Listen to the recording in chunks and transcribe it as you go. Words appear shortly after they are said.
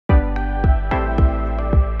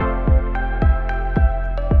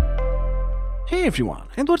Hey everyone,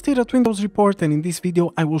 Edward here at Windows Report, and in this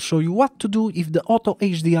video I will show you what to do if the Auto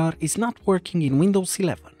HDR is not working in Windows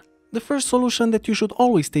 11. The first solution that you should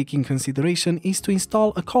always take in consideration is to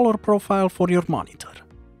install a color profile for your monitor.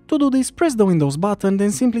 To do this, press the Windows button,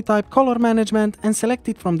 then simply type Color Management and select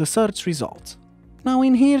it from the search results. Now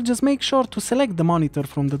in here, just make sure to select the monitor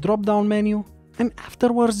from the drop-down menu, and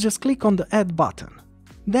afterwards just click on the Add button.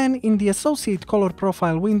 Then in the Associate Color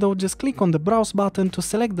Profile window, just click on the Browse button to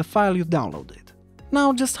select the file you downloaded.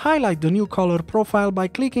 Now just highlight the new color profile by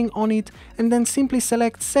clicking on it and then simply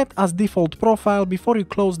select Set as Default Profile before you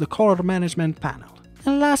close the Color Management panel.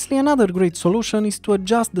 And lastly, another great solution is to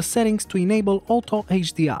adjust the settings to enable Auto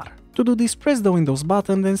HDR. To do this, press the Windows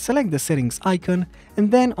button, then select the settings icon, and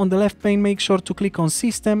then on the left pane make sure to click on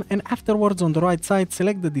System, and afterwards on the right side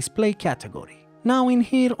select the Display category. Now in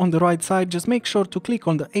here on the right side, just make sure to click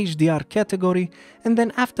on the HDR category, and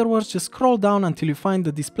then afterwards just scroll down until you find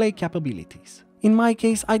the display capabilities. In my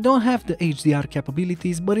case, I don't have the HDR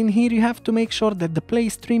capabilities, but in here you have to make sure that the Play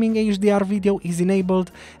Streaming HDR video is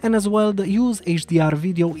enabled, and as well the Use HDR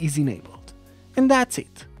video is enabled. And that's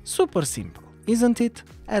it. Super simple, isn't it?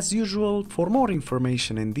 As usual, for more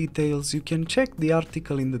information and details, you can check the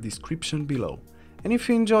article in the description below. And if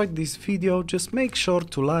you enjoyed this video, just make sure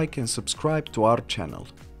to like and subscribe to our channel.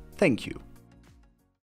 Thank you.